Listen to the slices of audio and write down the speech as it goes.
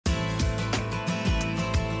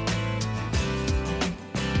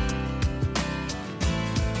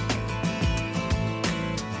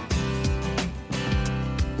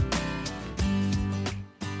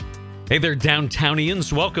Hey there,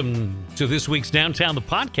 Downtownians. Welcome to this week's Downtown the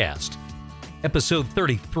Podcast, episode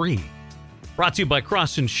 33. Brought to you by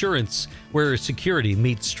Cross Insurance, where security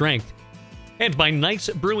meets strength. And by Nice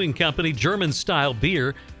Brewing Company, German-style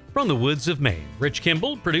beer from the woods of Maine. Rich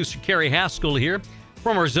Kimball, producer Carrie Haskell here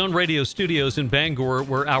from our Zone Radio studios in Bangor,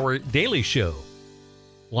 where our daily show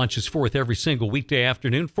launches forth every single weekday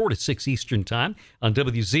afternoon, 4 to 6 Eastern Time on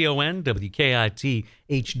WZON, WKIT,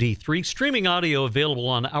 HD3. Streaming audio available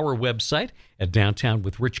on our website at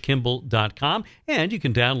downtownwithrichkimball.com. And you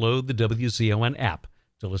can download the WZON app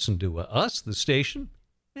to listen to us, the station,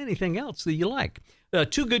 anything else that you like.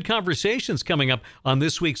 Two good conversations coming up on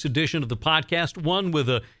this week's edition of the podcast. One with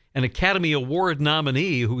an Academy Award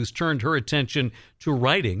nominee who has turned her attention to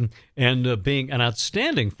writing and being an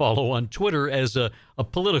outstanding follow on Twitter as a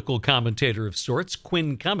political commentator of sorts,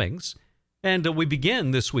 Quinn Cummings. And we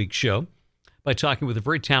begin this week's show by talking with a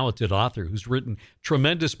very talented author who's written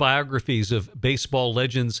tremendous biographies of baseball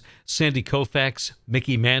legends Sandy Koufax,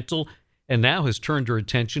 Mickey Mantle, and now has turned her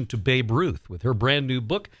attention to Babe Ruth with her brand new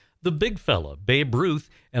book, The Big Fella, Babe Ruth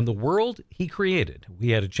and the World He Created. We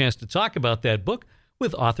had a chance to talk about that book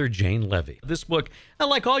with author Jane Levy. This book,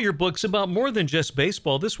 like all your books about more than just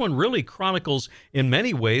baseball, this one really chronicles in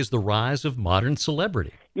many ways the rise of modern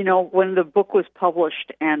celebrity. You know, when the book was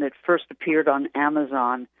published and it first appeared on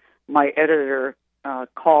Amazon, my editor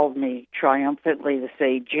called me triumphantly to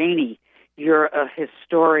say, Janie, you're a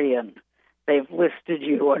historian. They've listed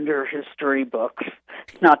you under history books,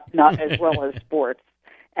 not as well as sports.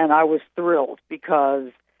 And I was thrilled because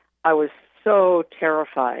I was so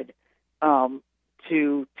terrified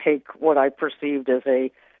to take what I perceived as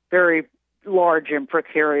a very large and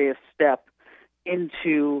precarious step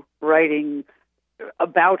into writing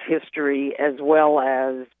about history as well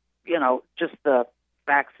as, you know, just the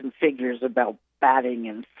facts and figures about batting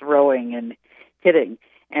and throwing and hitting.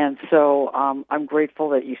 And so I'm grateful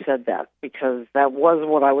that you said that because that was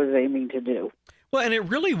what I was aiming to do. Well, and it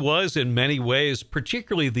really was in many ways,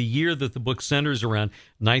 particularly the year that the book centers around,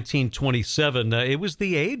 1927. It was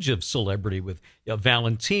the age of celebrity with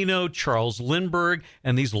Valentino, Charles Lindbergh,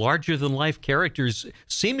 and these larger-than-life characters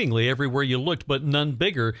seemingly everywhere you looked, but none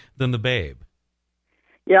bigger than the Babe.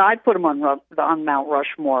 Yeah, I'd put him on Mount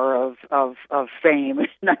Rushmore of fame in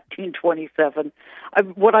 1927.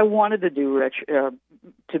 What I wanted to do, Rich, to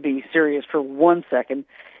be serious for 1 second,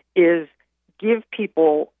 is give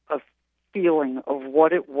people a feeling of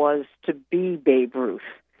what it was to be Babe Ruth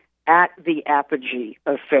at the apogee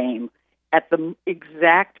of fame, at the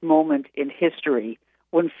exact moment in history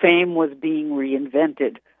when fame was being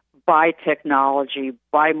reinvented by technology,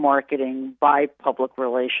 by marketing, by public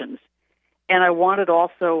relations. And I wanted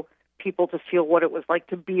also people to feel what it was like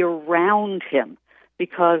to be around him,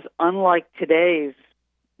 because unlike today's,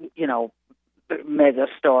 you know, mega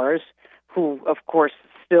stars, who of course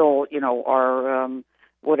still, you know, are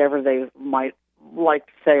whatever they might like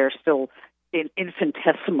to say are still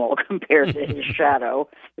infinitesimal compared to his shadow,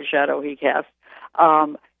 the shadow he cast.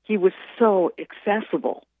 He was so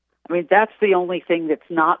accessible. I mean, that's the only thing that's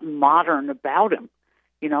not modern about him.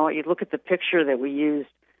 You know, you look at the picture that we used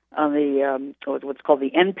on the what's called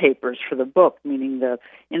the end papers for the book, meaning the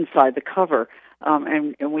inside the cover,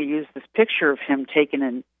 and we used this picture of him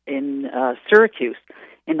taken in Syracuse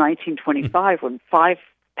in 1925 when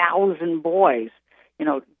 5,000 boys, you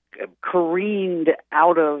know, careened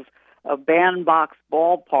out of a bandbox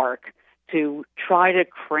ballpark to try to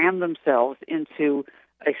cram themselves into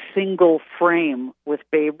a single frame with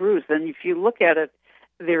Babe Ruth. And if you look at it,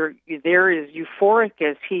 there is euphoric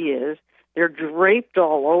as he is. They're draped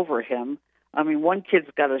all over him. I mean, one kid's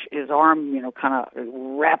got his arm, you know, kind of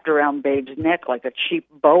wrapped around Babe's neck like a cheap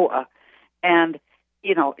boa. And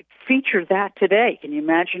you know, feature that today. Can you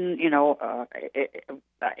imagine, you know,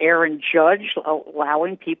 Aaron Judge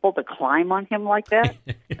allowing people to climb on him like that?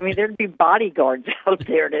 I mean, there'd be bodyguards out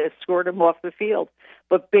there to escort him off the field.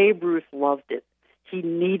 But Babe Ruth loved it. He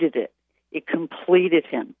needed it. It completed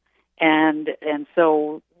him. And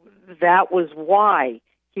so that was why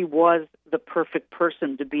he was the perfect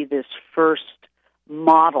person to be this first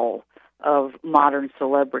model of modern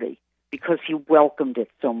celebrity, because he welcomed it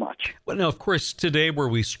so much. Well, now, of course, today where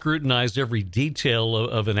we scrutinize every detail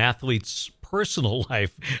of an athlete's personal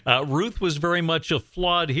life, Ruth was very much a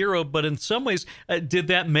flawed hero, but in some ways, did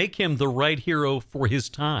that make him the right hero for his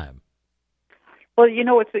time? Well, you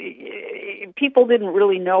know, people didn't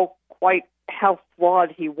really know quite how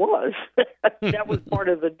flawed he was. That was part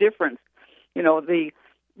of the difference. You know,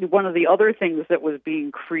 one of the other things that was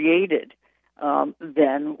being created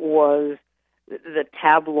then was the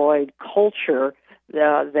tabloid culture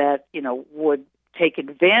that, you know, would take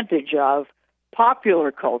advantage of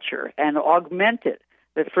popular culture and augmented.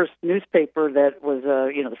 The first newspaper that was,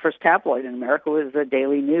 the first tabloid in America was the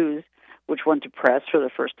Daily News, which went to press for the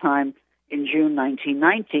first time in June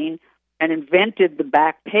 1919 and invented the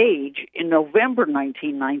back page in November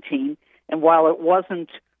 1919. And while it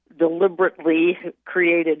wasn't deliberately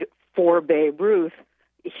created for Babe Ruth,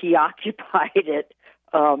 he occupied it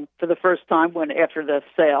for the first time after the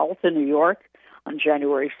sale to New York on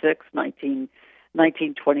January 6,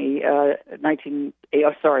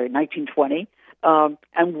 1920,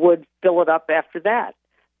 and would fill it up after that.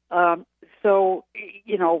 So,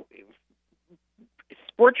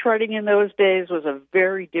 sports writing in those days was a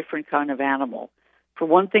very different kind of animal. For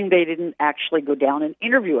one thing, they didn't actually go down and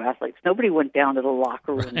interview athletes. Nobody went down to the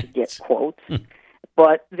locker room to get quotes.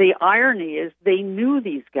 But the irony is they knew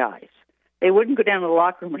these guys. They wouldn't go down to the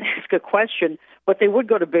locker room and ask a question, but they would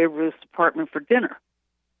go to Babe Ruth's apartment for dinner.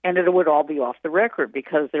 And it would all be off the record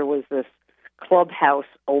because there was this clubhouse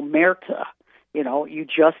omerta. You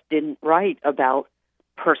just didn't write about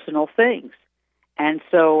personal things. And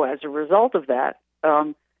so as a result of that,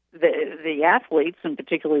 the athletes, and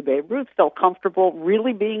particularly Babe Ruth, felt comfortable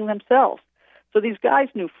really being themselves. So these guys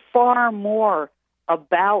knew far more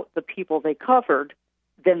about the people they covered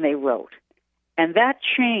than they wrote. And that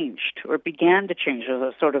changed, or began to change.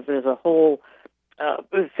 There's a whole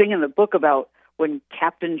thing in the book about when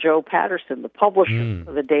Captain Joe Patterson, the publisher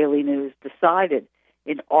of the Daily News, decided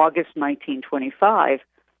in August 1925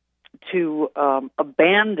 to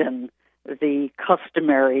abandon the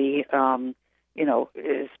customary,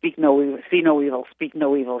 speak no evil, see no evil, speak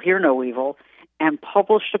no evil, hear no evil, and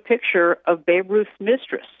published a picture of Babe Ruth's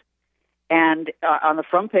mistress, and on the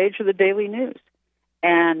front page of the Daily News.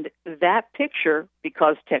 And that picture,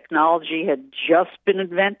 because technology had just been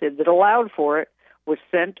invented that allowed for it, was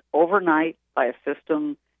sent overnight by a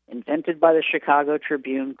system invented by the Chicago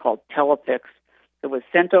Tribune called Telepix. It was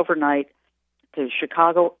sent overnight to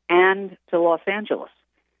Chicago and to Los Angeles.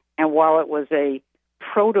 And while it was a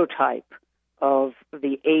prototype of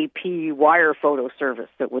the AP wire photo service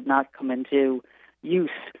that would not come into use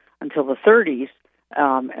until the 30s,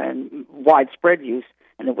 and widespread use,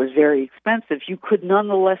 and it was very expensive, you could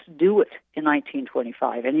nonetheless do it in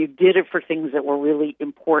 1925. And you did it for things that were really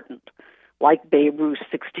important, like Babe Ruth's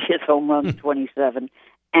 60th home run, 27,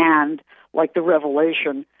 and like the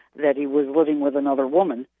revelation that he was living with another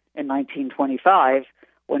woman in 1925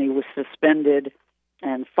 when he was suspended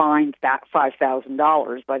and fined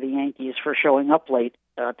 $5,000 by the Yankees for showing up late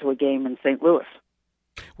to a game in St. Louis.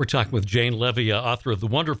 We're talking with Jane Levy, author of the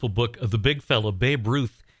wonderful book of The Big Fella, Babe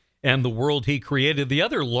Ruth and the World He Created. The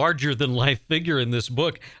other larger-than-life figure in this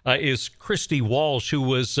book is Christy Walsh, who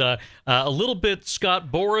was a little bit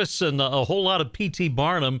Scott Boras and a whole lot of P.T.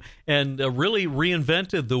 Barnum, and really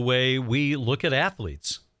reinvented the way we look at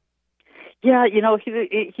athletes. Yeah,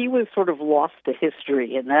 he was sort of lost to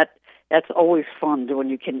history, and that's always fun when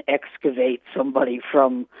you can excavate somebody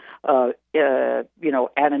from,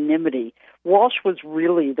 anonymity. Walsh was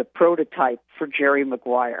really the prototype for Jerry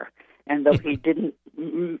Maguire. And though he didn't,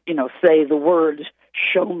 say the words,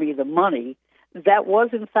 "show me the money," that was,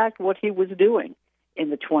 in fact, what he was doing in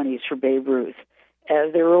the 20s for Babe Ruth.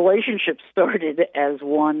 Their relationship started as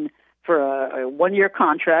one for a one-year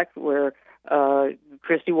contract where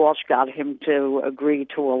Christy Walsh got him to agree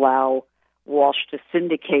to allow Walsh to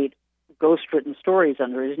syndicate ghostwritten stories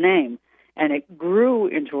under his name. And it grew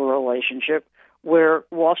into a relationship where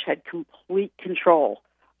Walsh had complete control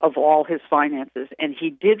of all his finances. And he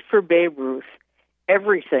did for Babe Ruth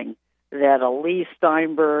everything that a Lee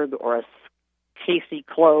Steinberg or a Casey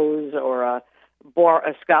Close or a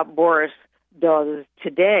Scott Boras does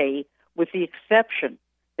today, with the exception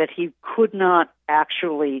that he could not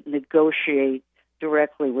actually negotiate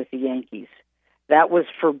directly with the Yankees. That was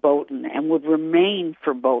verboten and would remain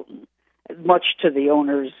verboten, much to the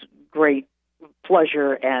owner's great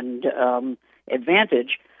pleasure and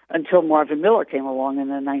advantage, until Marvin Miller came along in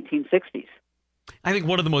the 1960s. I think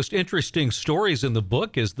one of the most interesting stories in the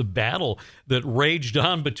book is the battle that raged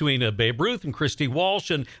on between Babe Ruth and Christy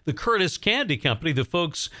Walsh and the Curtis Candy Company, the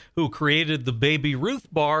folks who created the Baby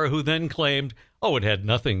Ruth bar, who then claimed, it had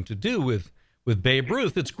nothing to do with Babe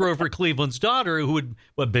Ruth. It's Grover Cleveland's daughter, who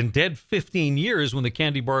had been dead 15 years when the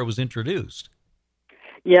candy bar was introduced.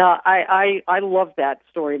 Yeah, I love that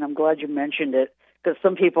story, and I'm glad you mentioned it, because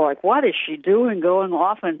some people are like, what is she doing going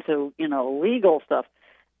off into, legal stuff?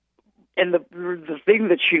 And the thing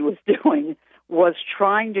that she was doing was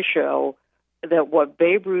trying to show that what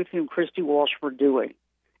Babe Ruth and Christy Walsh were doing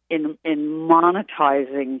in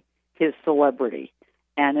monetizing his celebrity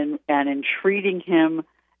and in treating him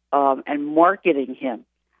and marketing him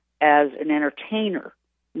as an entertainer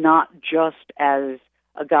not just as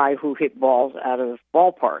a guy who hit balls out of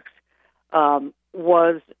ballparks,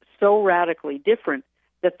 was so radically different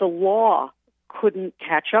that the law couldn't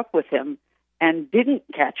catch up with him and didn't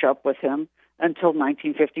catch up with him until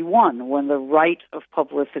 1951, when the right of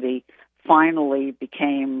publicity finally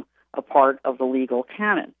became a part of the legal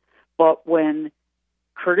canon. But when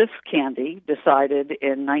Curtis Candy decided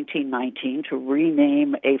in 1919 to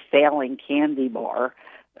rename a failing candy bar,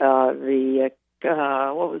 the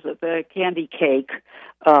Candy Cake,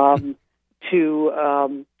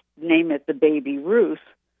 to name it the Baby Ruth,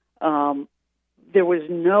 there was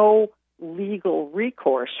no legal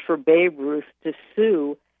recourse for Babe Ruth to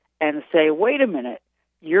sue and say, wait a minute,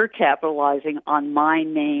 you're capitalizing on my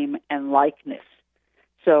name and likeness.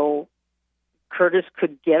 So Curtis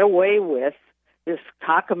could get away with this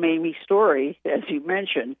cockamamie story, as you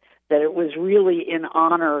mentioned, that it was really in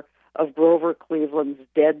honor of Grover Cleveland's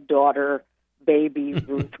dead daughter, Baby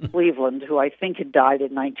Ruth Cleveland, who I think had died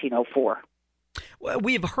in 1904. Well,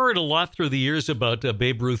 we've heard a lot through the years about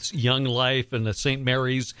Babe Ruth's young life and the St.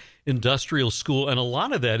 Mary's Industrial School, and a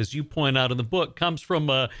lot of that, as you point out in the book, comes from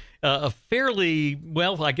a fairly,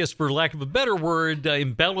 well, I guess for lack of a better word,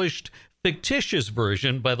 embellished, fictitious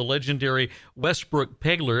version by the legendary Westbrook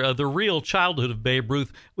Pegler. The real childhood of Babe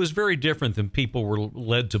Ruth was very different than people were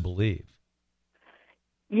led to believe.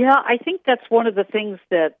 Yeah, I think that's one of the things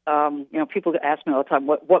that people ask me all the time.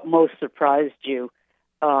 What most surprised you?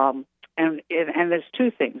 And there's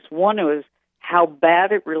two things. One was how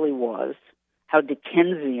bad it really was, how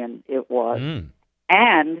Dickensian it was,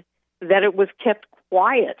 and that it was kept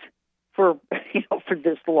quiet for for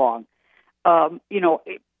this long.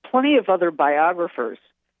 Plenty of other biographers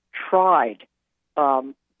tried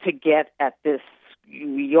to get at this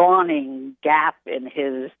yawning gap in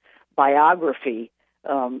his biography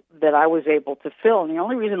that I was able to fill. And the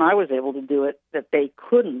only reason I was able to do it that they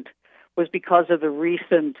couldn't was because of the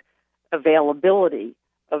recent availability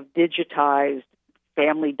of digitized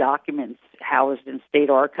family documents housed in state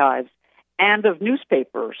archives and of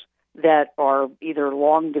newspapers that are either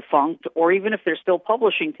long defunct or even if they're still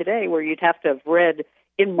publishing today, where you'd have to have read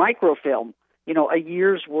in microfilm, a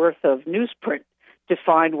year's worth of newsprint to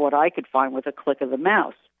find what I could find with a click of the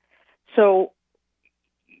mouse. So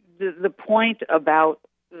the point about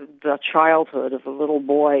the childhood of a little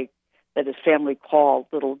boy that his family called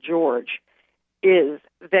Little George is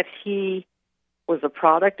that he was a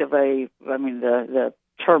product of the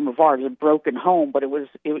term of art is a broken home, but it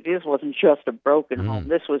wasn't just a broken home.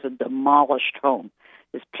 This was a demolished home.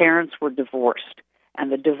 His parents were divorced,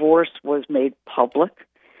 and the divorce was made public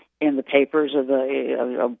in the papers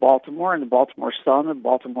of Baltimore and the Baltimore Sun, the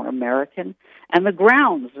Baltimore American, and the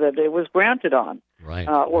grounds that it was granted on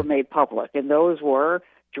were made public. And those were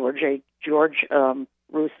George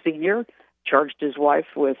Ruth Sr. charged his wife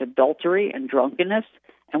with adultery and drunkenness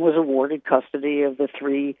and was awarded custody of the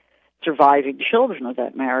 3 surviving children of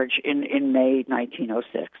that marriage in May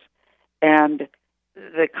 1906. And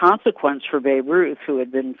the consequence for Babe Ruth, who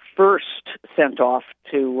had been first sent off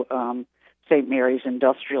to St. Mary's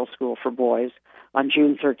Industrial School for Boys on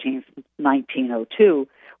June 13th, 1902,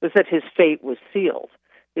 was that his fate was sealed.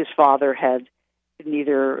 His father had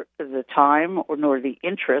neither the time nor the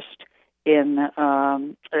interest in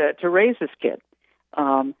to raise this kid.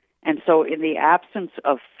 And so in the absence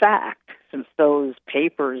of fact, since those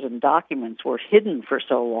papers and documents were hidden for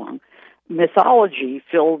so long, mythology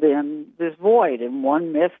filled in this void. And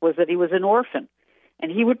one myth was that he was an orphan.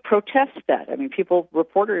 And he would protest that. I mean,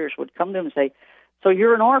 reporters would come to him and say, so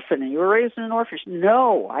you're an orphan and you were raised in an orphanage?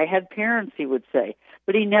 No, I had parents, he would say.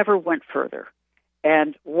 But he never went further.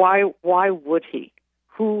 And why would he?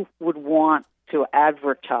 Who would want to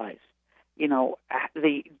advertise,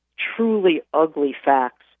 the truly ugly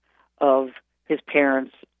facts of his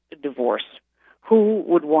parents' divorce? Who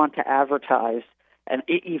would want to advertise, and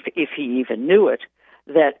if he even knew it,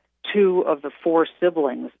 that 2 of the 4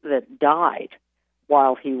 siblings that died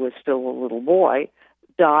while he was still a little boy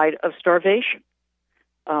died of starvation?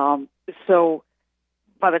 So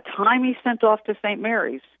by the time he's sent off to St.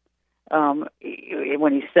 Mary's,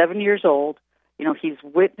 when he's 7 years old, he's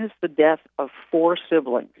witnessed the death of 4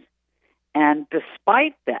 siblings. And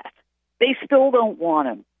despite that, they still don't want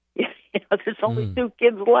him. There's only 2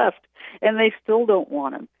 kids left, and they still don't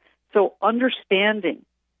want him. So understanding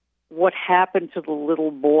what happened to the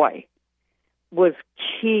little boy was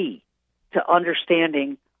key to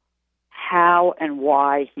understanding how and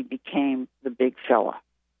why he became the big fella.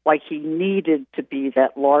 Like he needed to be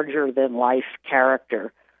that larger-than-life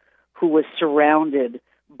character who was surrounded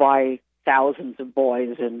by thousands of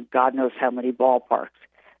boys in God knows how many ballparks.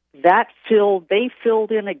 They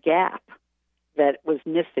filled in a gap that was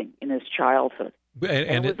missing in his childhood.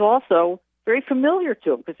 And it was also very familiar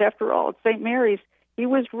to him because, after all, at St. Mary's, he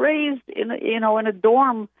was raised in a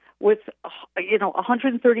dorm with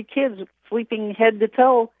 130 kids sleeping head to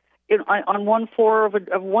toe on one floor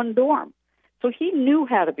of one dorm. So he knew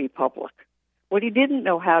how to be public. What he didn't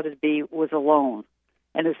know how to be was alone.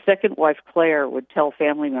 And his second wife, Claire, would tell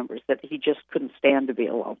family members that he just couldn't stand to be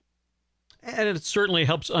alone. And it certainly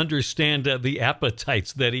helps understand the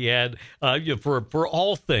appetites that he had for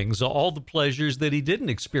all things, all the pleasures that he didn't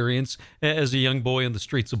experience as a young boy in the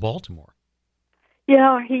streets of Baltimore.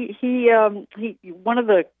 Yeah, he one of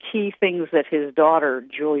the key things that his daughter,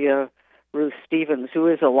 Julia Ruth Stevens, who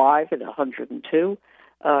is alive at 102,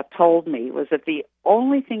 told me was that the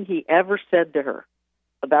only thing he ever said to her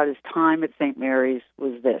about his time at St. Mary's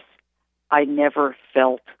was this: "I never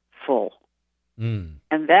felt full."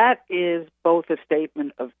 And that is both a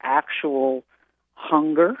statement of actual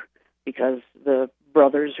hunger, because the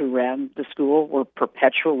brothers who ran the school were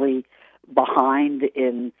perpetually behind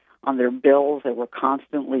on their bills. They were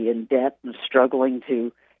constantly in debt and struggling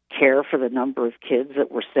to care for the number of kids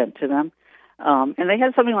that were sent to them. And they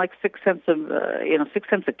had something like 6 cents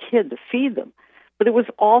a kid to feed them. But it was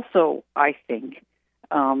also, I think,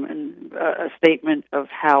 a statement of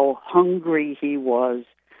how hungry he was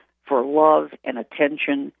for love and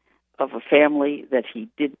attention of a family that he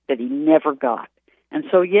never got. And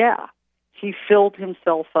so, yeah, he filled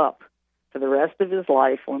himself up for the rest of his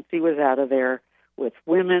life once he was out of there with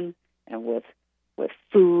women and with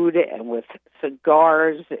food and with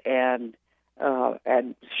cigars and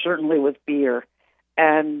certainly with beer.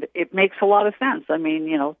 And it makes a lot of sense. I mean,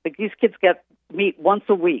 these kids get meat once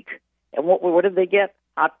a week. And what did they get?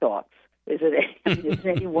 Hot dogs. Is it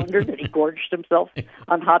any wonder that he gorged himself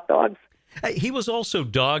on hot dogs? He was also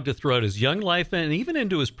dogged throughout his young life and even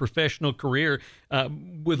into his professional career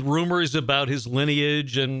with rumors about his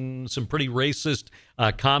lineage and some pretty racist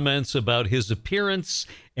comments about his appearance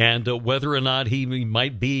and whether or not he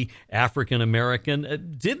might be African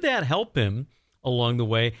American. Did that help him along the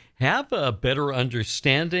way have a better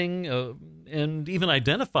understanding and even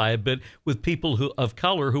identify a bit with people of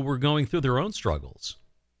color who were going through their own struggles?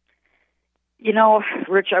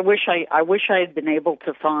 Rich, I wish I had been able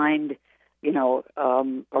to find,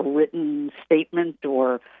 a written statement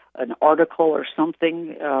or an article or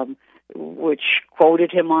something which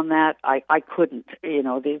quoted him on that. I couldn't.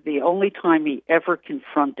 The only time he ever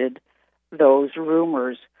confronted those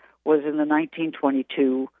rumors was in the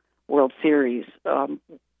 1922 World Series. The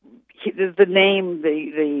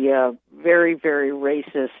very, very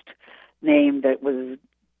racist name that was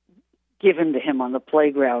given to him on the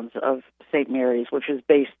playgrounds of St. Mary's, which is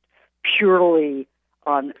based purely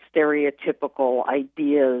on stereotypical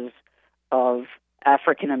ideas of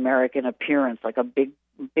African American appearance, like a big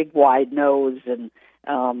wide nose and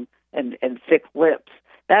thick lips.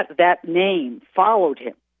 That name followed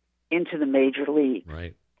him into the major leagues.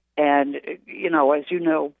 Right. And as you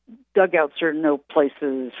know, dugouts are no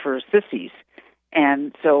places for sissies,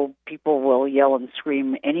 and so people will yell and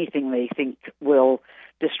scream anything they think will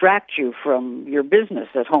distract you from your business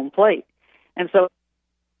at home plate. And so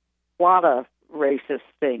a lot of racist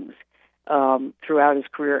things throughout his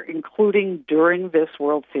career, including during this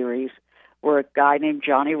World Series, where a guy named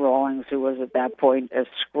Johnny Rawlings, who was at that point a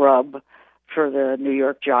scrub for the New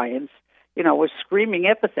York Giants, was screaming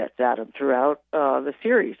epithets at him throughout the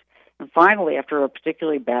series. And finally, after a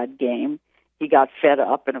particularly bad game, he got fed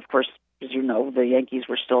up. And of course, as you know, the Yankees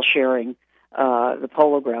were still sharing the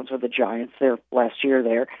Polo Grounds with the Giants there last year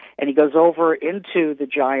there. And he goes over into the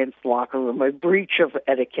Giants locker room, a breach of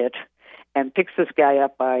etiquette, and picks this guy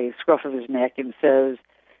up by the scruff of his neck and says,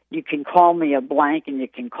 "You can call me a blank and you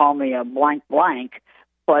can call me a blank blank,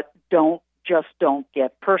 but don't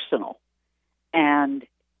get personal." And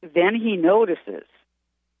then he notices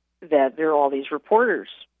that there are all these reporters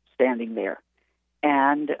standing there.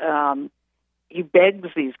 And he begs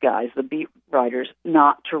these guys, the beat writers,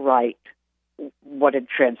 not to write what had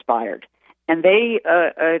transpired. And they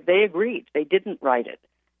agreed. They didn't write it.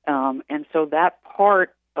 And so that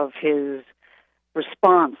part of his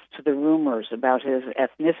response to the rumors about his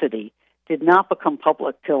ethnicity did not become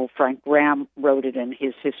public till Frank Graham wrote it in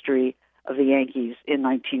his History of the Yankees in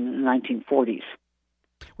 1940s.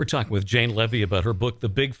 We're talking with Jane Levy about her book, The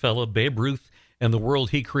Big Fella, Babe Ruth and the World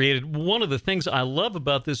He Created. One of the things I love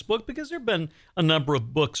about this book, because there have been a number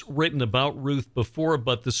of books written about Ruth before,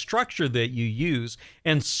 but the structure that you use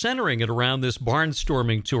and centering it around this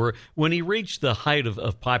barnstorming tour when he reached the height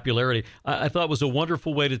of popularity, I thought was a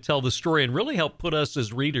wonderful way to tell the story and really help put us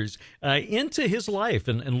as readers into his life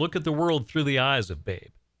and look at the world through the eyes of Babe.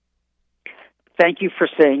 thank you for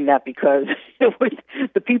saying that, because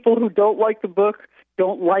the people who don't like the book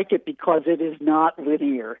don't like it because it is not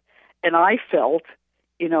linear. And I felt,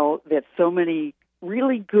 that so many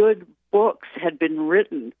really good books had been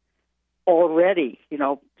written already,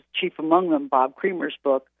 chief among them Bob Creamer's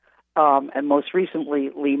book, and most recently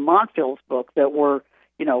Lee Montville's book, that were,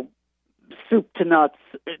 soup to nuts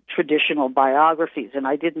traditional biographies. And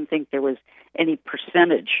I didn't think there was any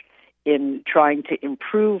percentage in trying to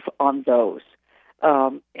improve on those.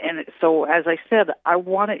 And so, as I said, I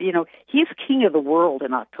wanted, he's king of the world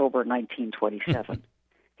in October 1927.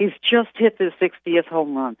 He's just hit his 60th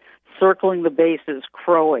home run, circling the bases,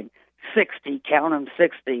 crowing, 60, count him,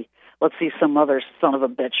 60. Let's see some other son of a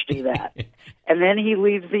bitch do that. And then he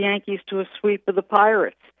leads the Yankees to a sweep of the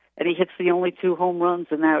Pirates, and he hits the only 2 home runs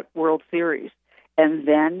in that World Series. And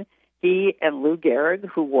then he and Lou Gehrig,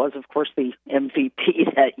 who was, of course, the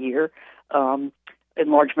MVP that year, in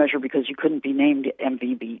large measure because you couldn't be named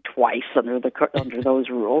MVP twice under those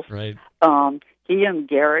rules. Right. He and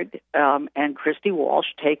Gehrig and Christy Walsh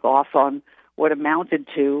take off on what amounted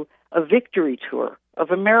to a victory tour of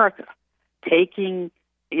America, taking,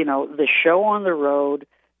 the show on the road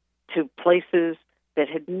to places that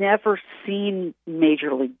had never seen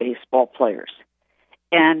Major League Baseball players.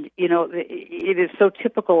 And, it is so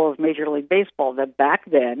typical of Major League Baseball that back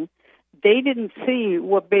then they didn't see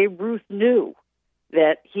what Babe Ruth knew,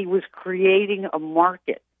 that he was creating a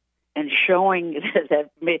market and showing that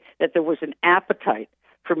there was an appetite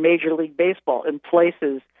for Major League Baseball in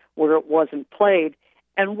places where it wasn't played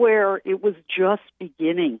and where it was just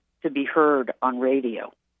beginning to be heard on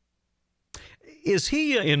radio. Is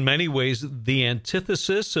he, in many ways, the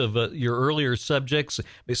antithesis of your earlier subjects,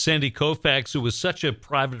 Sandy Koufax, who was such a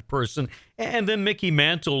private person, and then Mickey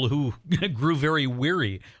Mantle, who grew very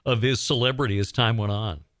weary of his celebrity as time went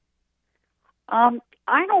on?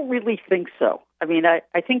 I don't really think so. I mean, I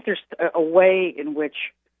think there's a way in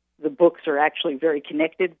which the books are actually very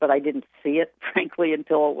connected, but I didn't see it, frankly,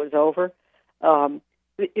 until it was over.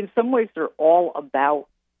 In some ways, they're all about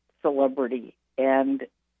celebrity. And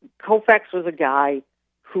Koufax was a guy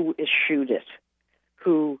who eschewed it,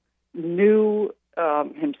 who knew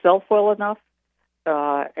himself well enough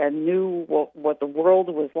and knew what the world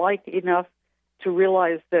was like enough to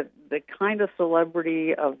realize that the kind of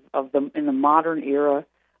celebrity of in the modern era,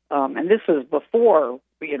 and this was before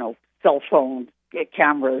cell phone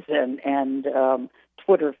cameras and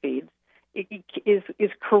Twitter feeds,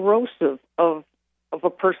 is corrosive of a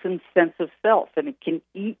person's sense of self, and it can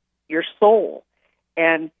eat your soul.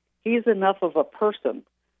 And he's enough of a person,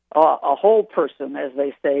 a whole person, as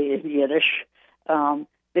they say in Yiddish, that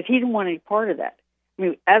he didn't want any part of that. I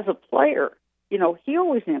mean, as a player, he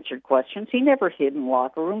always answered questions. He never hid in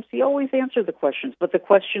locker rooms. He always answered the questions, but the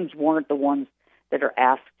questions weren't the ones that are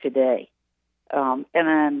asked today. I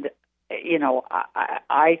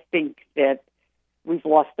think that we've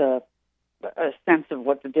lost a sense of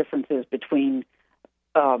what the difference is between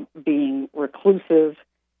being reclusive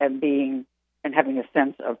and having a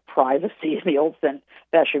sense of privacy in the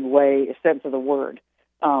old-fashioned way, a sense of the word.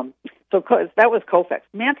 So that was Koufax.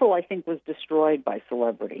 Mantle, I think, was destroyed by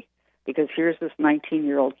celebrity, because here's this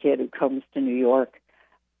 19-year-old kid who comes to New York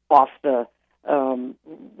off the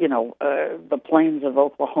plains of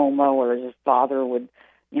Oklahoma, where his father would,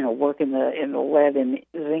 work in the lead and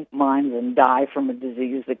zinc mines and die from a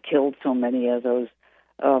disease that killed so many of those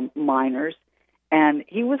miners. And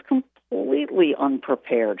he was completely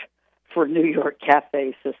unprepared for New York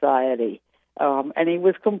cafe society. And he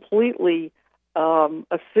was completely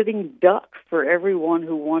a sitting duck for everyone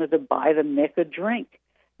who wanted to buy the Nick a drink,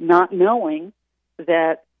 not knowing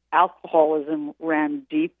that alcoholism ran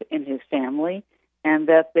deep in his family and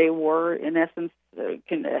that they were, in essence,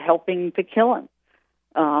 helping to kill him.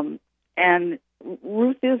 And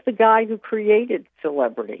Ruth is the guy who created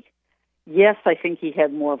celebrity. Yes, I think he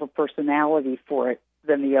had more of a personality for it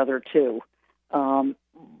than the other two.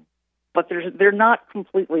 But they're not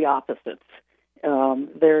completely opposites.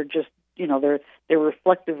 They're just, they're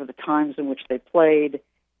reflective of the times in which they played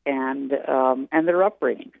and their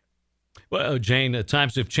upbringing. Well, Jane,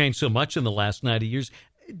 times have changed so much in the last 90 years.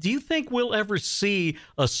 Do you think we'll ever see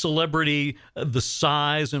a celebrity the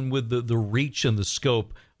size and with the reach and the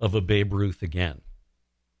scope of a Babe Ruth again?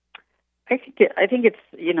 I think it's,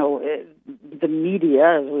 the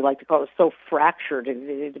media, as we like to call it, is so fractured.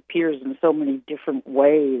 It appears in so many different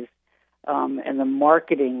ways, and the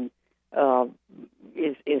marketing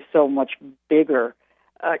is so much bigger.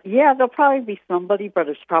 There'll probably be somebody, but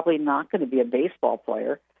it's probably not going to be a baseball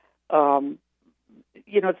player.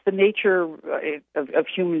 It's the nature of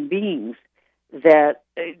human beings that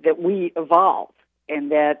we evolve,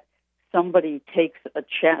 and that somebody takes as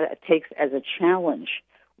a challenge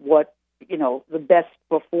what the best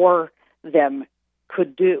before them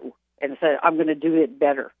could do, and said, "I'm going to do it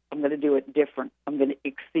better. I'm going to do it different. I'm going to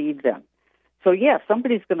exceed them." So yeah,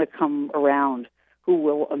 somebody's going to come around who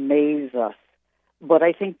will amaze us. But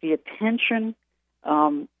I think the attention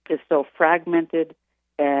is so fragmented,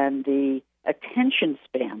 and the attention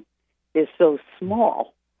span is so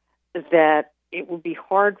small that it would be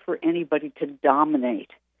hard for anybody to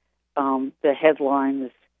dominate the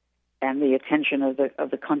headlines and the attention of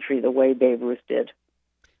the country the way Babe Ruth did.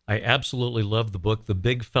 I absolutely love the book, The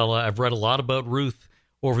Big Fella. I've read a lot about Ruth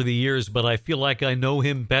over the years, but I feel like I know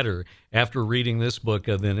him better after reading this book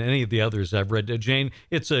than any of the others I've read. Jane,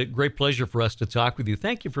 it's a great pleasure for us to talk with you.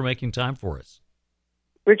 Thank you for making time for us.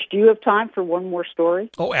 Rich, do you have time for one more story?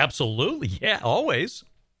 Oh, absolutely. Yeah, always.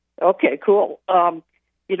 Okay, cool.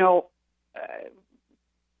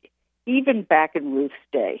 Even back in Ruth's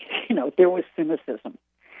day, there was cynicism.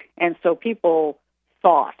 And so people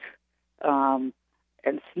thought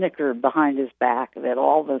and snickered behind his back that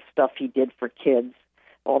all the stuff he did for kids,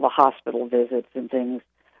 all the hospital visits and things,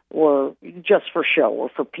 were just for show or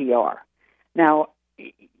for PR. Now,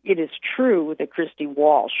 it is true that Christy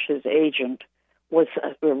Walsh, his agent, was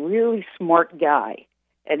a really smart guy,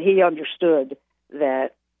 and he understood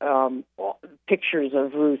that pictures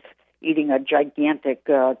of Ruth eating a gigantic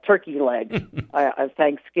turkey leg at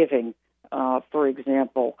Thanksgiving, for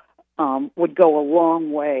example, would go a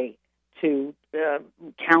long way to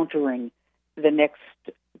countering the next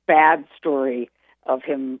bad story of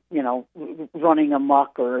him, running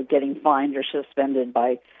amok or getting fined or suspended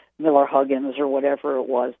by Miller Huggins or whatever it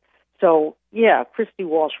was. So, yeah, Christy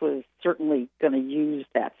Walsh was certainly going to use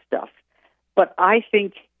that stuff. But I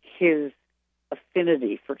think his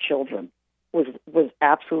affinity for children was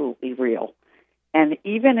absolutely real. And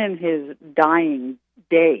even in his dying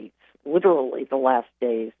days, literally the last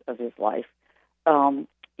days of his life,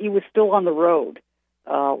 he was still on the road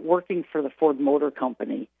working for the Ford Motor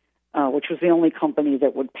Company, which was the only company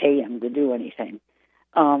that would pay him to do anything.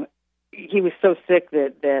 He was so sick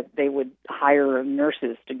that they would hire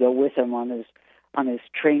nurses to go with him on his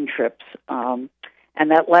train trips. And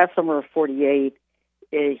that last summer of '48,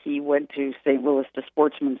 he went to St. Louis to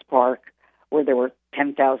Sportsman's Park, where there were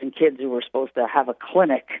 10,000 kids who were supposed to have a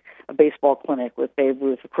baseball clinic with Babe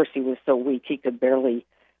Ruth. Of course, he was so weak he could barely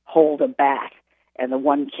hold a bat. And the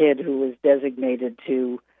one kid who was designated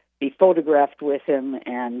to be photographed with him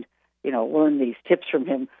and, learn these tips from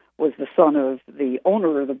him was the son of the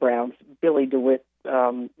owner of the Browns, Billy DeWitt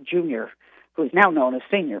Jr., who's now known as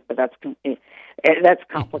Senior, but that's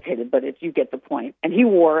complicated, but you get the point. And he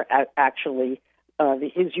wore, actually,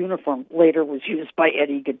 his uniform later was used by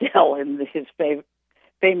Eddie Goodell in his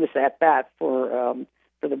famous at-bat for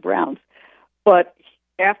the Browns. But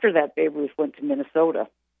after that, Babe Ruth went to Minnesota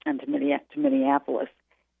and to Minneapolis.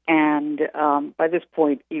 And by this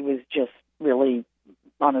point, he was just really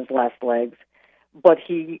on his last legs. But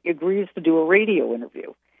he agrees to do a radio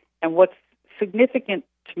interview. And what's significant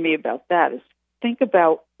to me about that is think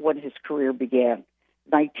about when his career began,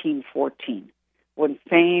 1914, when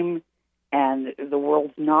fame and the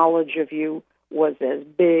world's knowledge of you was as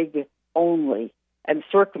big only and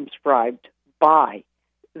circumscribed by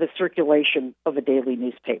the circulation of a daily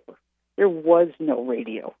newspaper. There was no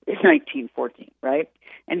radio in 1914, right?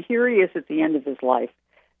 And here he is at the end of his life,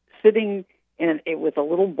 sitting with a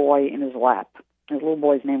little boy in his lap. His little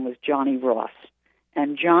boy's name was Johnny Ross.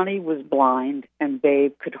 And Johnny was blind, and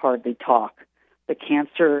Babe could hardly talk. The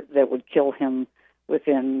cancer that would kill him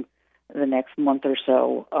within the next month or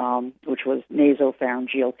so, which was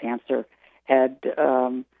nasopharyngeal cancer, had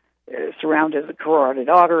surrounded the carotid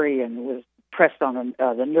artery and was pressed on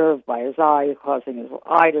the nerve by his eye, causing his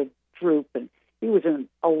eye to droop, and he was in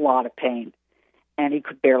a lot of pain, and he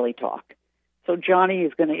could barely talk. So Johnny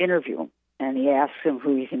is going to interview him, and he asks him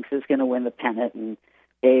who he thinks is going to win the pennant, and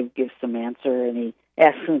Dave gives some answer, and he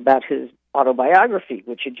asks him about his autobiography,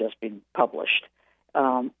 which had just been published,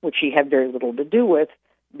 which he had very little to do with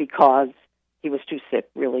because he was too sick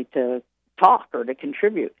really to talk or to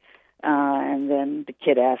contribute. And then the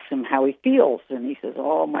kid asks him how he feels, and he says,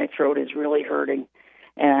 "Oh, my throat is really hurting,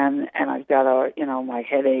 and I've got my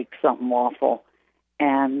headache, something awful."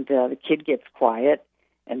 And the kid gets quiet,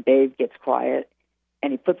 and Babe gets quiet,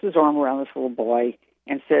 and he puts his arm around this little boy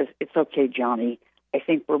and says, "It's okay, Johnny. I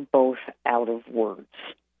think we're both out of words."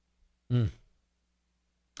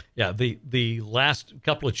 Yeah, the last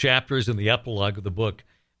couple of chapters in the epilogue of the book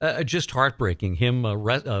just heartbreaking. Him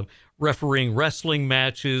refereeing wrestling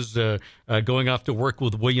matches, going off to work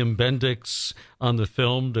with William Bendix on the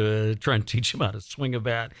film to try and teach him how to swing a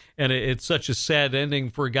bat. And it's such a sad ending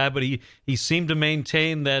for a guy, but he seemed to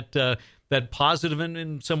maintain that positive and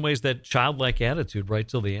in some ways that childlike attitude right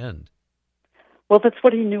till the end. Well, that's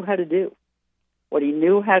what he knew how to do. What he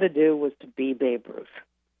knew how to do was to be Babe Ruth.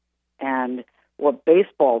 And what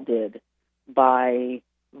baseball did by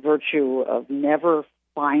virtue of never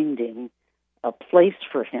finding a place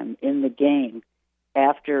for him in the game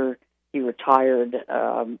after he retired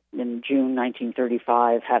in June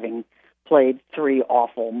 1935, having played 3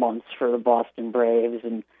 awful months for the Boston Braves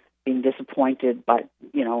and being disappointed by,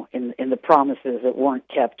 in the promises that weren't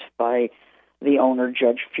kept by the owner,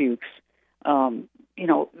 Judge Fuchs.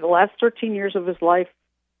 The last 13 years of his life,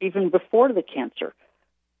 even before the cancer,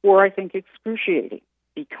 were, I think, excruciating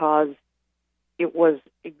because it was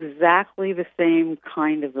exactly the same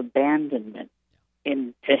kind of abandonment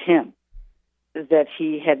to him that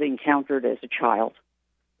he had encountered as a child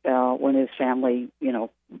when his family,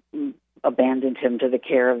 abandoned him to the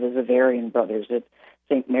care of the Zavarian brothers at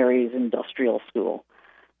St. Mary's Industrial School.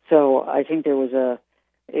 So I think there was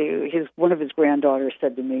one of his granddaughters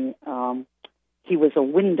said to me, he was a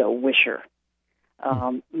window wisher,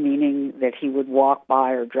 meaning that he would walk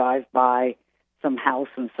by or drive by some house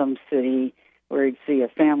in some city where he'd see a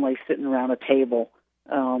family sitting around a table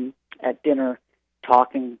at dinner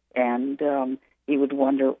talking, and he would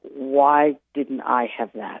wonder, why didn't I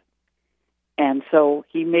have that? And so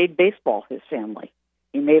he made baseball his family.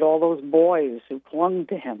 He made all those boys who clung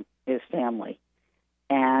to him his family.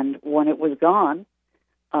 And when it was gone,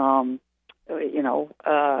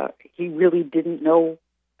 he really didn't know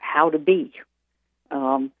how to be.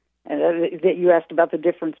 And that you asked about the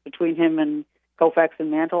difference between him and Koufax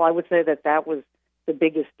and Mantle. I would say that was the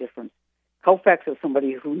biggest difference. Koufax is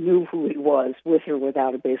somebody who knew who he was with or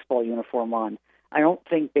without a baseball uniform on. I don't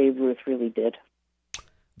think Babe Ruth really did.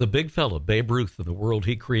 The big fella, Babe Ruth, of the world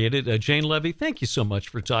he created. Jane Levy, thank you so much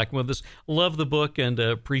for talking with us. Love the book and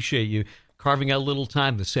appreciate you carving out a little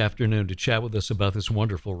time this afternoon to chat with us about this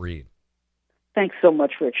wonderful read. Thanks so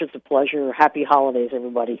much, Rich. It's a pleasure. Happy holidays,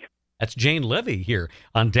 everybody. That's Jane Levy here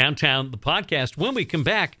on Downtown the Podcast. When we come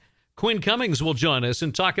back, Quinn Cummings will join us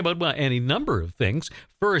and talk about any number of things.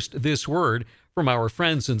 First, this word from our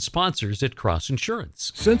friends and sponsors at Cross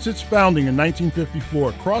Insurance. Since its founding in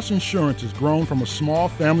 1954, Cross Insurance has grown from a small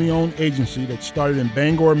family-owned agency that started in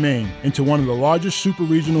Bangor, Maine, into one of the largest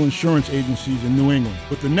super-regional insurance agencies in New England.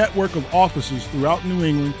 With a network of offices throughout New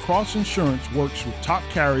England, Cross Insurance works with top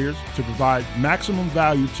carriers to provide maximum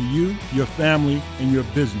value to you, your family, and your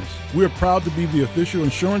business. We are proud to be the official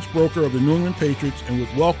insurance broker of the New England Patriots and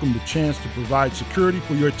would welcome the chance to provide security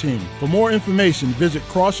for your team. For more information, visit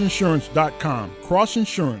crossinsurance.com. Cross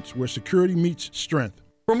Insurance, where security meets strength.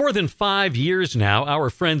 For more than 5 years now,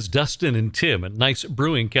 our friends Dustin and Tim at Nice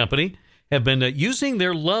Brewing Company have been using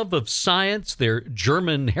their love of science, their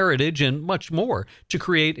German heritage, and much more to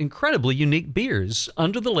create incredibly unique beers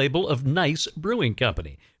under the label of Nice Brewing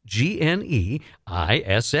Company, GNEISS.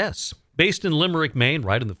 Based in Limerick, Maine,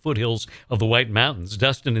 right in the foothills of the White Mountains,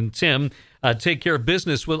 Dustin and Tim take care of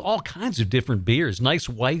business with all kinds of different beers. Nice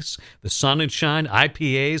Weiss, the Sun and Shine,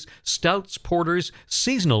 IPAs, stouts, porters,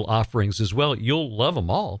 seasonal offerings as well. You'll love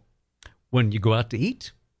them all. When you go out to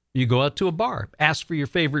eat, you go out to a bar, ask for your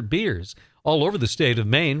favorite beers. All over the state of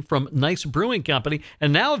Maine from Nice Brewing Company,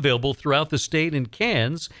 and now available throughout the state in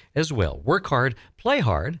cans as well. Work hard, play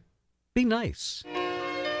hard, be nice.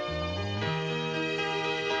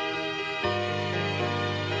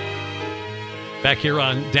 Back here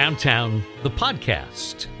on Downtown, the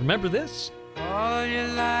podcast. Remember this? All your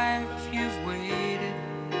life you've waited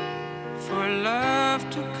for love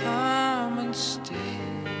to come and stay.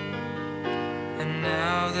 And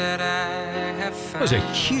now that I have found... It was a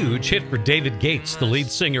huge hit for David Gates, the lead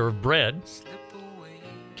singer of Bread.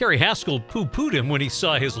 Kerry Haskell poo-pooed him when he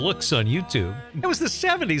saw his looks on YouTube. It was the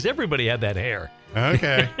 70s. Everybody had that hair.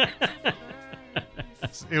 Okay.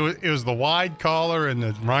 It was the wide collar and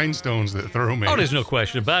the rhinestones that threw me. Oh, there's no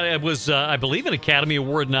question about it. It was, I believe, an Academy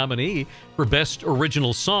Award nominee for Best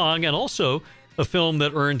Original Song, and also a film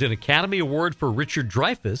that earned an Academy Award for Richard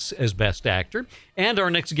Dreyfuss as Best Actor. And our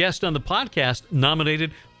next guest on the podcast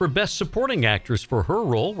nominated for Best Supporting Actress for her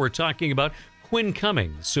role. We're talking about Quinn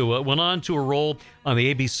Cummings, who went on to a role on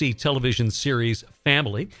the ABC television series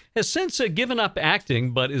Family, has since given up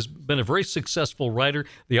acting, but has been a very successful writer,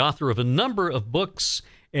 the author of a number of books,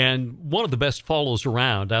 and one of the best follows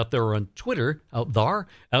around out there on Twitter, out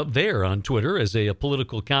there on Twitter as a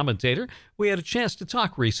political commentator. We had a chance to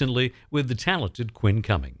talk recently with the talented Quinn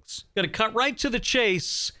Cummings. Going to cut right to the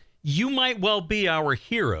chase. You might well be our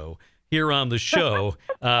hero here on the show.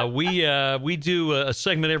 We do a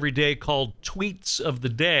segment every day called Tweets of the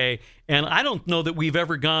Day, and I don't know that we've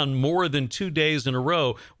ever gone more than 2 days in a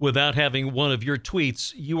row without having one of your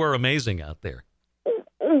tweets. You are amazing out there.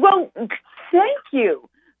 Well, thank you.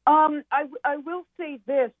 I will say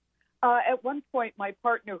this. At one point, my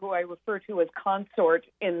partner, who I refer to as consort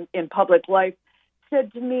in public life,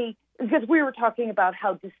 said to me, because we were talking about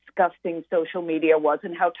how disgusting social media was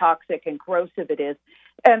and how toxic and corrosive it is,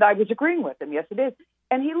 and I was agreeing with him, yes, it is.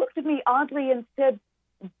 And he looked at me oddly and said,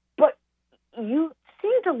 but you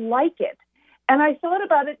seem to like it. And I thought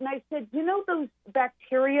about it, and I said, you know those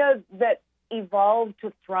bacteria that evolved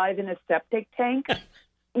to thrive in a septic tank?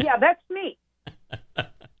 Yeah, that's me.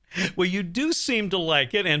 Well, you do seem to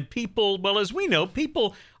like it, and people, well, as we know,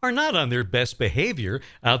 people are not on their best behavior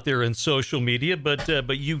out there in social media, but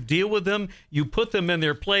you deal with them, you put them in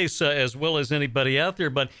their place as well as anybody out there.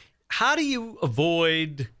 But how do you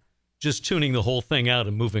avoid just tuning the whole thing out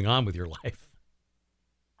and moving on with your life?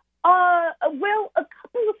 Well, a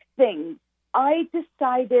couple of things. I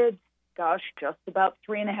decided, just about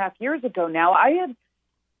 3.5 years ago now,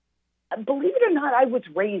 believe it or not, I was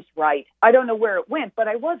raised right. I don't know where it went, but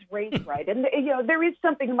I was raised right. And, there is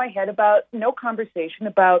something in my head about no conversation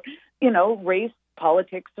about, race,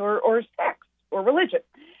 politics, or sex, or religion.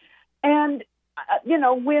 And,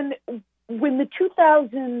 when the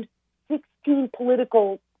 2016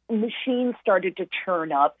 political machine started to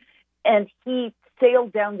churn up and he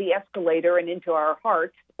sailed down the escalator and into our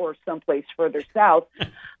hearts or someplace further south,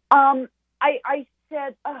 I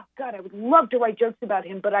said, oh, God, I would love to write jokes about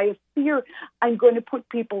him, but I fear I'm going to put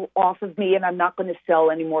people off of me and I'm not going to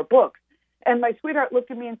sell any more books. And my sweetheart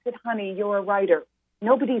looked at me and said, honey, you're a writer.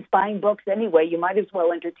 Nobody's buying books anyway. You might as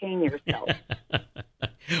well entertain yourself.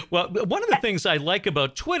 Well, one of the things I like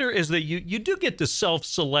about Twitter is that you do get to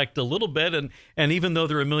self-select a little bit, and even though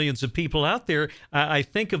there are millions of people out there, I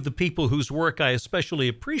think of the people whose work I especially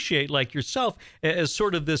appreciate, like yourself, as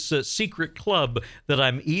sort of this secret club that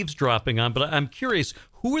I'm eavesdropping on. But I'm curious,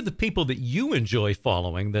 who are the people that you enjoy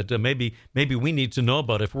following that maybe we need to know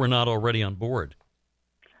about if we're not already on board?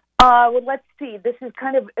 Well, let's see. This is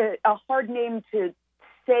kind of a hard name to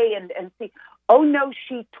say and see. Oh, no,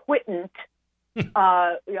 she twitn't.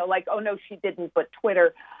 Like, oh, no, she didn't, but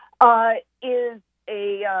Twitter is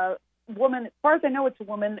a woman. As far as I know, it's a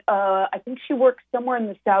woman. I think she works somewhere in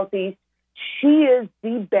the Southeast. She is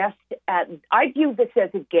the best at, I view this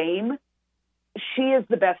as a game. She is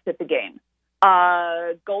the best at the game.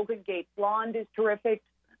 Golden Gate Blonde is terrific.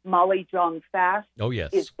 Molly Jong Fast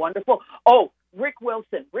is wonderful. Oh, Rick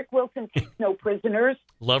Wilson. Rick Wilson takes no prisoners.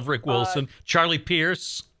 Love Rick Wilson. Charlie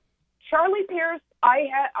Pierce. Charlie Pierce.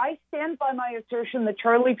 I stand by my assertion that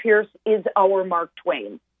Charlie Pierce is our Mark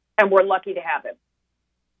Twain, and we're lucky to have him.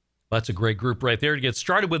 That's a great group right there to get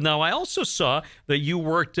started with. Now, I also saw that you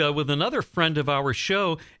worked with another friend of our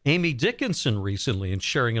show, Amy Dickinson, recently, and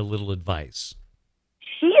sharing a little advice.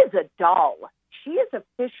 She is a doll. She is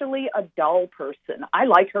officially a doll person. I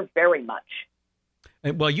like her very much.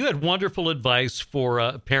 Well, you had wonderful advice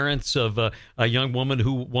for parents of a young woman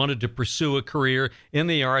who wanted to pursue a career in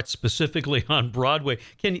the arts, specifically on Broadway.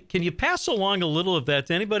 Can you pass along a little of that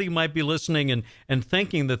to anybody who might be listening and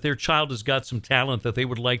thinking that their child has got some talent that they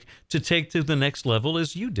would like to take to the next level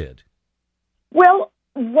as you did? Well,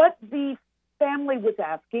 what the family was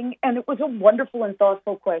asking, and it was a wonderful and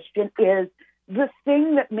thoughtful question, is the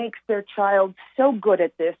thing that makes their child so good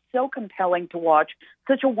at this, so compelling to watch,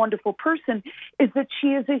 such a wonderful person, is that she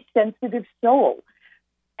is a sensitive soul.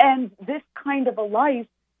 And this kind of a life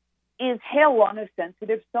is hell on a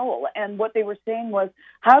sensitive soul. And what they were saying was,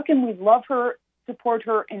 how can we love her, support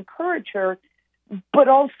her, encourage her, but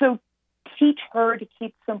also teach her to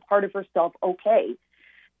keep some part of herself okay?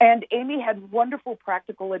 And Amy had wonderful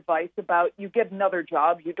practical advice about, you get another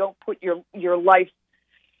job, you don't put your life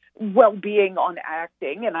well-being on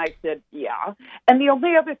acting. And I said, yeah. And the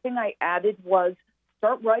only other thing I added was,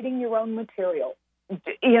 start writing your own material.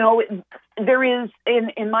 There is,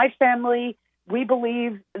 in my family, we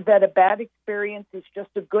believe that a bad experience is just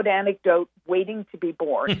a good anecdote waiting to be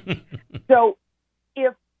born. So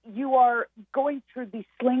if you are going through the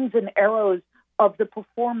slings and arrows of the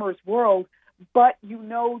performer's world, but you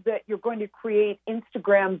know that you're going to create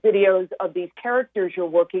Instagram videos of these characters you're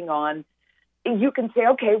working on, you can say,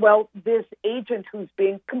 okay, well, this agent who's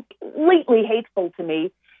being completely hateful to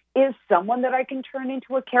me is someone that I can turn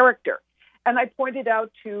into a character. And I pointed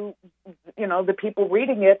out to, the people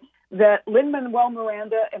reading it that Lin-Manuel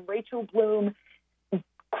Miranda and Rachel Bloom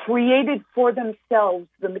created for themselves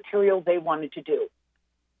the material they wanted to do.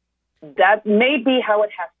 That may be how it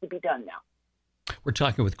has to be done now. We're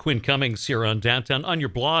talking with Quinn Cummings here on Downtown. On your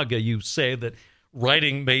blog, you say that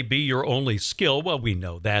writing may be your only skill. Well, we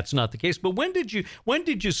know that's not the case. But when did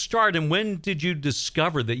you start, and when did you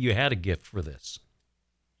discover that you had a gift for this?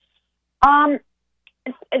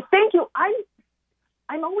 Thank you.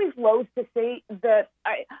 I'm always loath to say that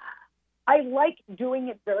I like doing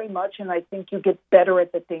it very much, and I think you get better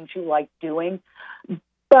at the things you like doing.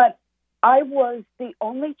 But I was the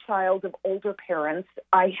only child of older parents.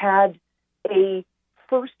 I had a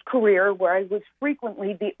first career where I was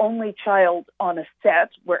frequently the only child on a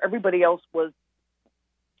set, where everybody else was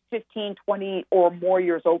 15, 20 or more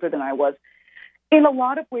years older than I was. In a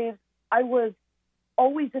lot of ways, I was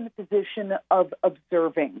always in a position of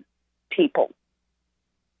observing people.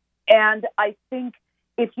 And I think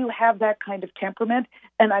if you have that kind of temperament,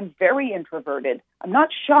 and I'm very introverted, I'm not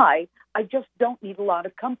shy, I just don't need a lot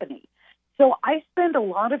of company. So I spend a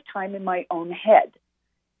lot of time in my own head.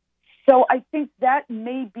 So I think that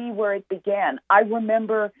may be where it began. I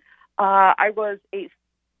remember I was a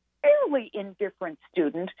fairly indifferent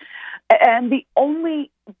student, and the only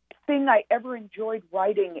thing I ever enjoyed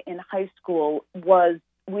writing in high school was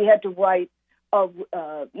we had to write a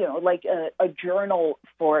journal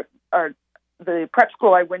for the prep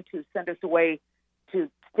school I went to. Sent us away to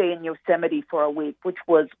stay in Yosemite for a week, which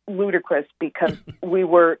was ludicrous because we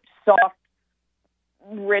were soft,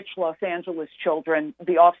 rich Los Angeles children,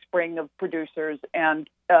 the offspring of producers and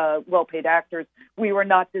well-paid actors. We were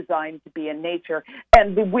not designed to be in nature.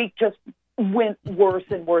 And the week just went worse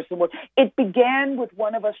and worse and worse. It began with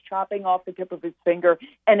one of us chopping off the tip of his finger,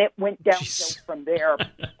 and it went downhill from there.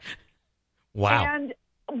 Wow. And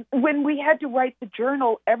when we had to write the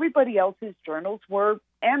journal, everybody else's journals were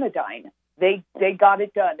anodyne. They got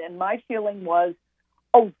it done. And my feeling was,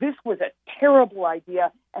 oh, this was a terrible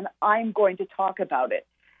idea, and I'm going to talk about it.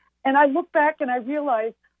 And I look back and I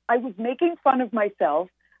realized I was making fun of myself,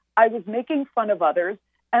 I was making fun of others,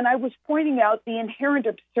 and I was pointing out the inherent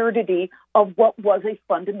absurdity of what was a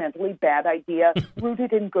fundamentally bad idea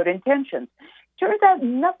rooted in good intentions. Turns out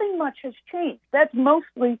nothing much has changed. That's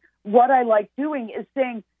mostly what I like doing, is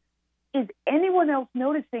saying, is anyone else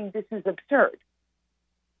noticing this is absurd?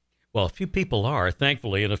 Well, a few people are,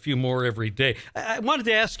 thankfully, and a few more every day. I wanted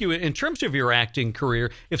to ask you, in terms of your acting career,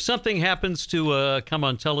 if something happens to come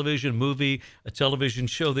on television, movie, a television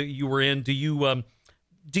show that you were in, do you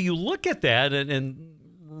look at that and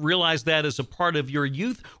realize that as a part of your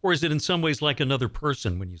youth, or is it in some ways like another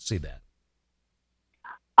person when you see that?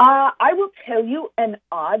 I will tell you an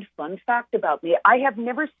odd fun fact about me. I have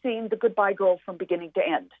never seen The Goodbye Girl from beginning to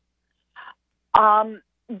end.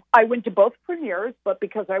 I went to both premieres, but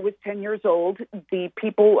because I was 10 years old, the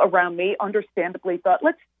people around me understandably thought,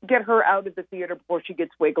 let's get her out of the theater before she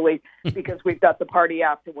gets wiggly because we've got the party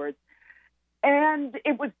afterwards. And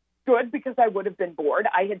it was good because I would have been bored.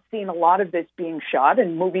 I had seen a lot of this being shot,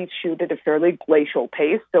 and movies shoot at a fairly glacial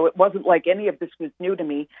pace, so it wasn't like any of this was new to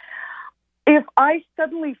me. If I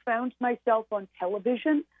suddenly found myself on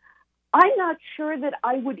television, I'm not sure that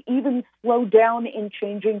I would even slow down in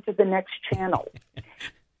changing to the next channel.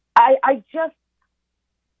 I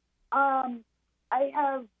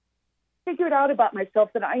have figured out about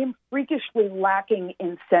myself that I am freakishly lacking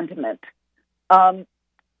in sentiment. And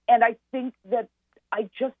I think that I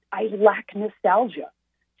lack nostalgia.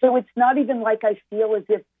 So it's not even like I feel as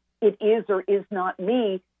if it is or is not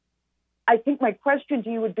me. I think my question to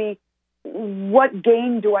you would be, what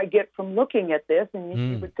gain do I get from looking at this?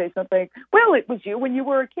 And you would say something, well, it was you when you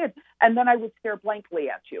were a kid. And then I would stare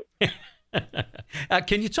blankly at you.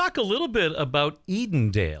 Can you talk a little bit about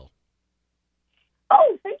Edendale?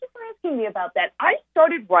 Oh, thank you for asking me about that. I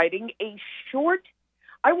started writing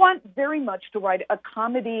I want very much to write a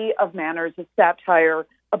comedy of manners, a satire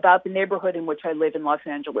about the neighborhood in which I live in Los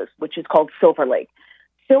Angeles, which is called Silver Lake.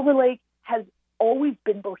 Silver Lake has always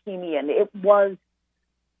been bohemian. It was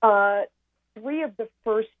 3 of the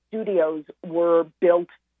first studios were built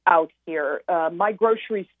out here. My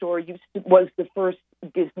grocery store was the first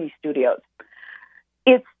Disney Studios.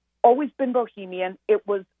 It's always been bohemian. It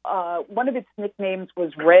was one of its nicknames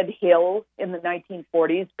was Red Hill in the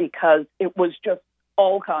 1940s because it was just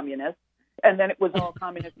all communists, and then it was all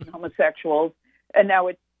communists and homosexuals, and now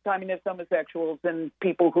it's communists, homosexuals, and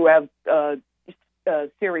people who have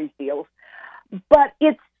series deals. But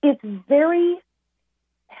it's a very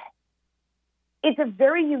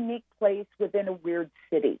unique place within a weird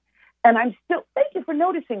city. And thank you for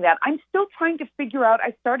noticing that. I'm still trying to figure out,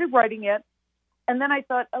 I started writing it, And then I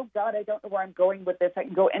thought, oh, God, I don't know where I'm going with this. I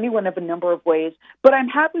can go any one of a number of ways. But I'm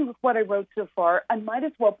happy with what I wrote so far. I might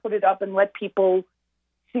as well put it up and let people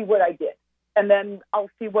see what I did. And then I'll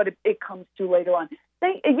see what it comes to later on.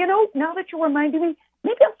 Now that you're reminding me,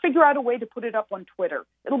 maybe I'll figure out a way to put it up on Twitter.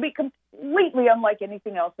 It'll be completely unlike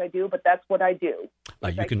anything else I do, but that's what I do.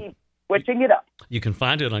 Keep switching it up. You can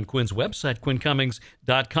find it on Quinn's website,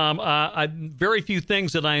 QuinnCummings.com. Very few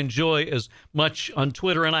things that I enjoy as much on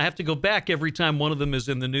Twitter, and I have to go back every time one of them is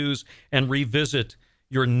in the news and revisit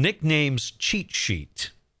your nicknames cheat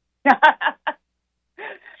sheet.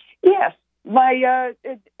 Yes.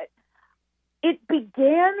 It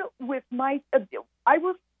began with I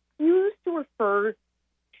refuse to refer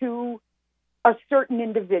to a certain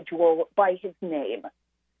individual by his name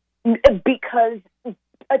because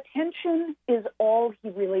attention is all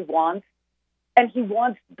he really wants, and he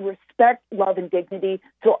wants respect, love, and dignity,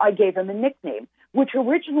 so I gave him a nickname, which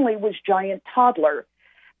originally was Giant Toddler.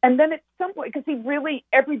 And then at some point, because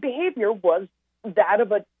every behavior was that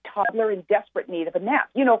of a toddler in desperate need of a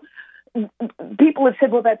nap. People have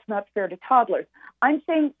said, well, that's not fair to toddlers. I'm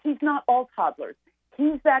saying he's not all toddlers.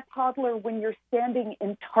 He's that toddler when you're standing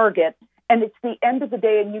in Target and it's the end of the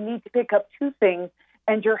day and you need to pick up two things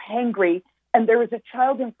and you're hangry and there is a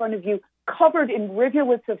child in front of you covered in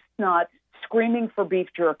rivulets of snot screaming for beef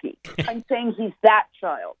jerky. I'm saying he's that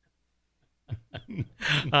child.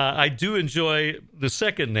 I do enjoy the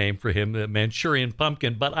second name for him, the Manchurian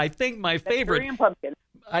Pumpkin, but I think my favorite... Manchurian Pumpkin.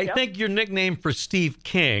 I think your nickname for Steve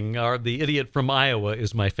King, or the idiot from Iowa,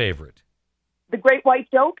 is my favorite. The Great White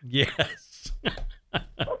Joke? Yes.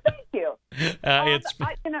 Well, thank you.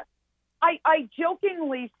 I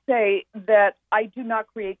jokingly say that I do not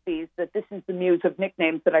create these, that this is the muse of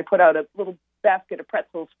nicknames, that I put out a little basket of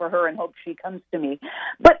pretzels for her and hope she comes to me.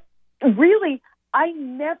 But really, I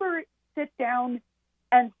never sit down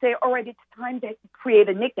and say, all right, it's time to create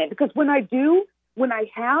a nickname. Because when I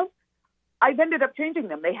have, I've ended up changing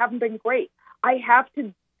them. They haven't been great. I have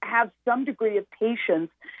to have some degree of patience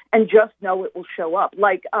and just know it will show up.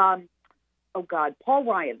 Like, Paul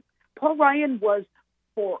Ryan. Paul Ryan was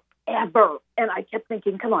forever. And I kept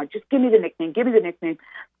thinking, come on, just give me the nickname.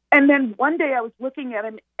 And then one day I was looking at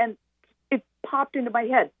him and it popped into my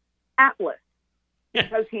head, Atlas,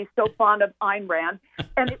 because he's so fond of Ayn Rand.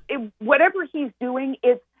 And whatever he's doing,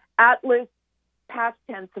 it's Atlas, past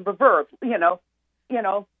tense of a verb,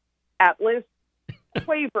 Atlas,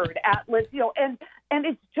 quavered, Atlas, and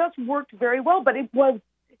it's just worked very well. But it was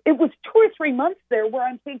 2 or 3 months there where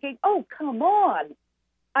I'm thinking, oh, come on.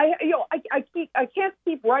 I can't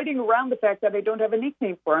keep writing around the fact that I don't have a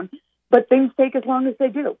nickname for him, but things take as long as they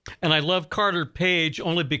do. And I love Carter Page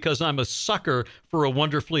only because I'm a sucker for a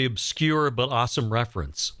wonderfully obscure but awesome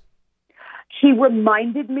reference. He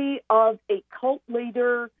reminded me of a cult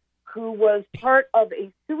leader who was part of a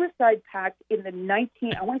suicide pact in the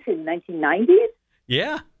 1990s.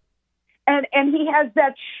 Yeah. And he has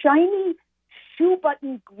that shiny shoe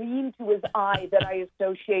button gleam to his eye that I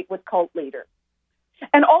associate with cult leaders.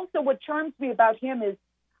 And also what charms me about him is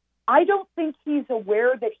I don't think he's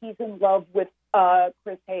aware that he's in love with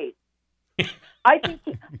Chris Hayes. I think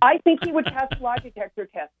he would pass a lie detector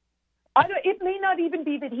test. It may not even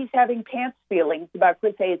be that he's having pants feelings about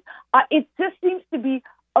Chris Hayes. It just seems to be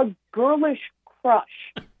a girlish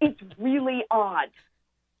crush. It's really odd.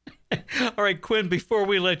 All right, Quinn, before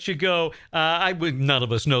we let you go, none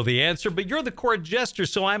of us know the answer, but you're the court jester,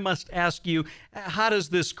 so I must ask you, how does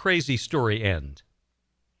this crazy story end?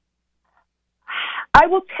 I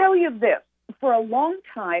will tell you this. For a long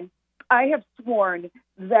time, I have sworn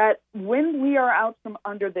that when we are out from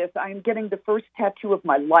under this, I am getting the first tattoo of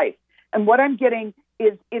my life. And what I'm getting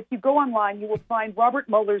is, if you go online, you will find Robert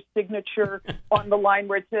Mueller's signature on the line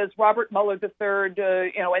where it says Robert Mueller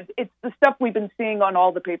III, and it's the stuff we've been seeing on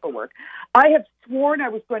all the paperwork. I have sworn I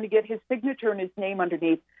was going to get his signature and his name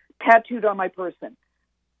underneath tattooed on my person.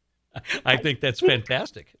 I think that's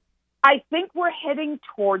fantastic. I think we're heading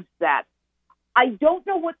towards that. I don't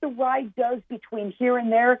know what the ride does between here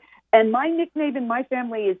and there, and my nickname in my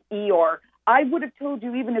family is Eeyore. I would have told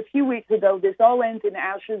you even a few weeks ago this all ends in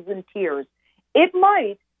ashes and tears. It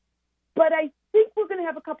might, but I think we're going to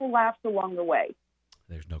have a couple laughs along the way.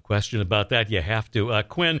 There's no question about that. You have to.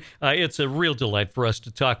 Quinn, it's a real delight for us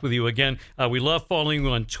to talk with you again. We love following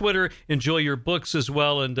you on Twitter. Enjoy your books as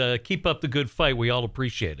well, and keep up the good fight. We all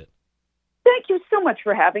appreciate it. Thank you so much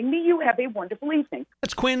for having me. You have a wonderful evening.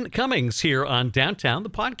 That's Quinn Cummings here on Downtown, the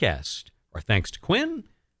podcast. Our thanks to Quinn,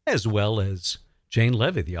 as well as Jane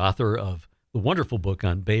Levy, the author of the wonderful book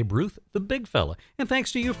on Babe Ruth, the Big Fella. And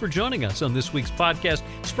thanks to you for joining us on this week's podcast.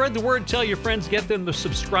 Spread the word, tell your friends, get them to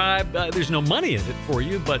subscribe. There's no money in it for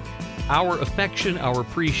you, but our affection, our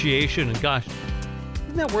appreciation, and gosh,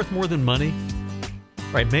 isn't that worth more than money?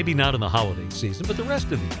 Right, maybe not in the holiday season, but the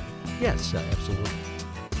rest of the year. Yes, absolutely.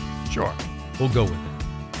 Sure. We'll go with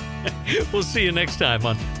it. We'll see you next time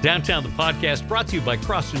on Downtown the Podcast, brought to you by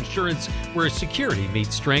Cross Insurance, where security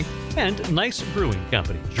meets strength, and Nice Brewing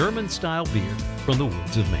Company, German-style beer from the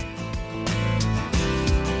woods of Maine.